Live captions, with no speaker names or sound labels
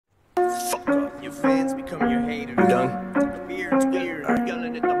You done? Beard's weird. I'm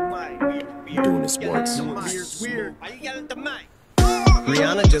yelling at the mic. I'm doing this once. Beard's weird. Why you yelling at the mic?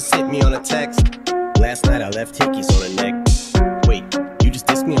 Rihanna just hit me on a text. Last night I left hickeys on her neck. Wait, you just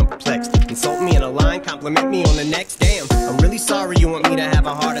dissed me? I'm perplexed. Insult me in a line, compliment me on the next. Damn, I'm really sorry you want me to have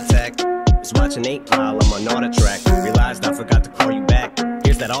a heart attack. Was watching 8 Mile on my Naughta track. Realized I forgot to call you back.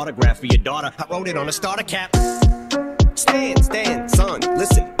 Here's that autograph for your daughter. I wrote it on a starter cap. Stand, son,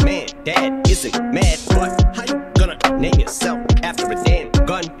 listen, man, dad isn't mad, but how you gonna name yourself after a damn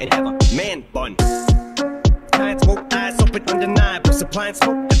gun and have a man bun? Giant smoke, eyes open, undeniable, supplying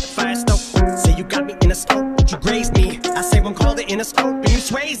smoke at the fire stove. Say you got me in a scope, but you grazed me. I say one called it in a scope, and you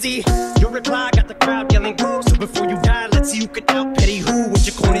swayzy. Your reply got the crowd yelling woo. So before you die, let's see who can out petty who with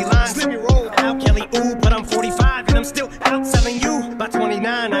your corny lines. Slim your roll, Al Kelly, ooh, but I'm 45 and I'm still outselling you. By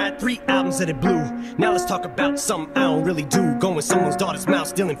 29, I had 3 albums that it blew. Now let's talk about something I don't really do. Go in someone's daughter's mouth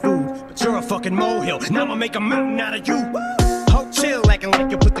stealing food, but you're a fucking molehill. Now I'ma make a mountain out of you. Hold chill, acting like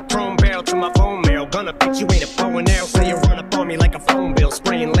you put the chrome barrel to my phone barrel. Gonna bitch, you ain't a bow and arrow, so you run up on me like a phone bill.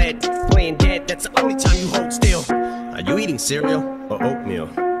 Spraying lead, playing dead, that's the only time you hold still. Are you eating cereal or oatmeal?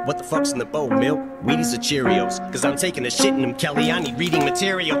 What the fuck's in the bowl, milk? Wheaties or Cheerios? Cause I'm taking a shit in them, Kelly, I need reading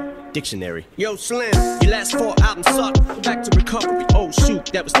material. Dictionary. Yo, Slim, your last 4 albums suck. Go back to recovery. Oh shoot,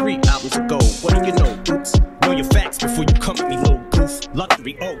 that was 3 albums ago. What do you know? Oops. Know your facts before you come at me, little goof.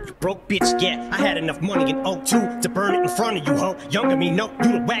 Luxury, oh, you broke bitch, yeah. I had enough money in '02 to burn it in front of you, ho. Younger me, no,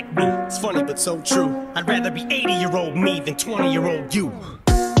 you to whack me. It's funny, but so true. I'd rather be 80-year-old me than 20-year-old you.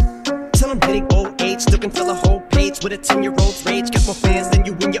 Till I'm hitting old age, still can fill a whole page with a 10-year-old's rage. Got more fans than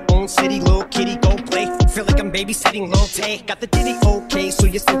you in your own city, little kitty, go play. Feel like I'm babysitting Lotte. Got the ditty okay, so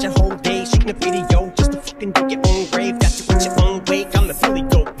you spent your whole day shooting a video just to fucking dig your own grave. Got you with your own wake, I'm the Philly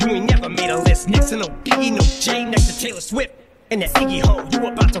dope. You ain't never made a list, next to no Biggie, no J, next to Taylor Swift. And that Iggy ho, you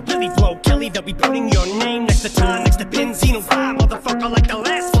about to really blow. Kelly, they'll be putting your name next to Ty, next to Benzino. Fly, motherfucker, like the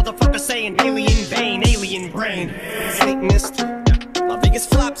last motherfucker saying alien vein, alien brain. Satanist. My biggest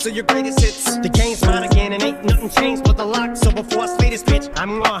flops are your greatest hits. The game's mine again and ain't nothing changed but the lock. So before I slay this bitch,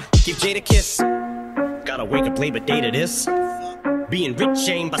 I'm gonna give Jade a kiss. Gotta wake up late but day to this. Being rich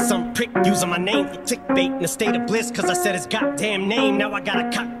shamed by some prick using my name for clickbait in a state of bliss. Cause I said his goddamn name, now I gotta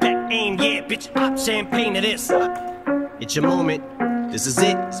cock back aim. Yeah, bitch, pop champagne to this. It's your moment, this is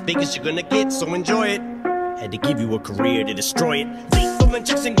it. As big as you're gonna get, so enjoy it. Had to give you a career to destroy it. Lethal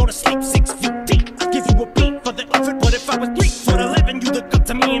injection, go to sleep 6 feet deep. I'll give you a beat for the effort, but if I was 3'11", you look up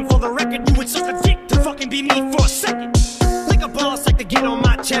to me, and for the record, you would suck a dick to fucking be me for a second. Like a boss, like to get on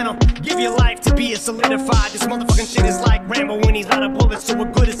my channel. Give your life to be a solidified. This motherfucking shit is like Rambo when he's out of bullets, so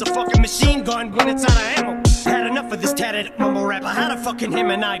what good is a fucking machine gun when it's out of ammo? Had enough of this tatted up mumble rapper. How the fucking him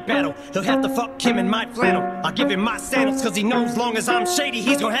and I battle? He'll have to fuck him in my flannel. I'll give him my sandals, cause he knows long as I'm shady,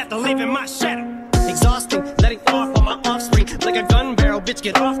 he's gonna have to live in my shadow. Exhausting, letting off on my offspring like a gun barrel, bitch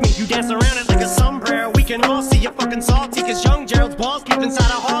get off me. You dance around it like a sombrero. We can all see you're fucking salty, cause young Gerald's balls keep inside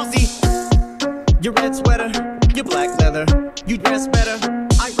a Halsey. Your red sweater, your black leather. You dress better,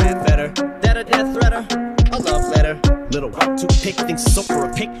 I rap better. That a death threater, a love letter. Little rock to pick, thinks so for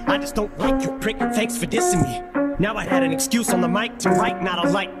a pick. I just don't like you prick, thanks for dissing me. Now I had an excuse on the mic to write, not a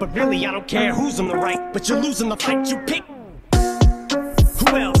light. But really I don't care who's on the right, but you're losing the fight you pick.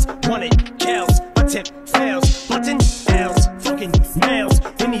 Who else want it? Kells, my tip fails. Button fails, fucking nails.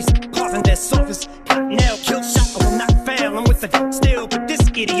 In these coffin their softest nail. Kill shot, I will not fail. I'm with the gun still, but this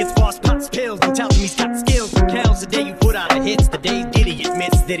idiot's boss pops pills and tells him he's got skills. Kells, the day you put out the hits, the day Diddy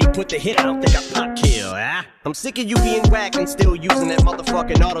admits that he put the hit out, they got pot kill, ah? I'm sick of you being whack and still using that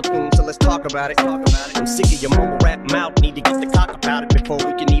motherfucking auto-tune, so let's talk about it. I'm sick of your mumble rap mouth, need to get the cock about it before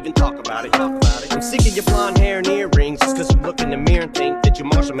we can even talk about it. I'm sick of your blonde hair and earrings, just cause you look in the mirror and think that you're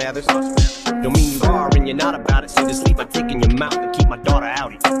Marshall Mathers. Don't mean you are and you're not about it, so just leave a dick in your mouth and keep my daughter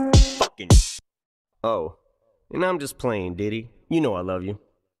out of it. Fucking. Oh, and I'm just playing, Diddy. You know I love you.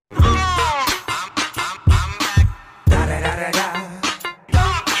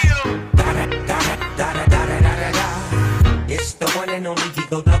 It's the one and only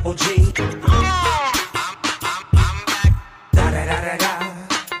Digo Double G.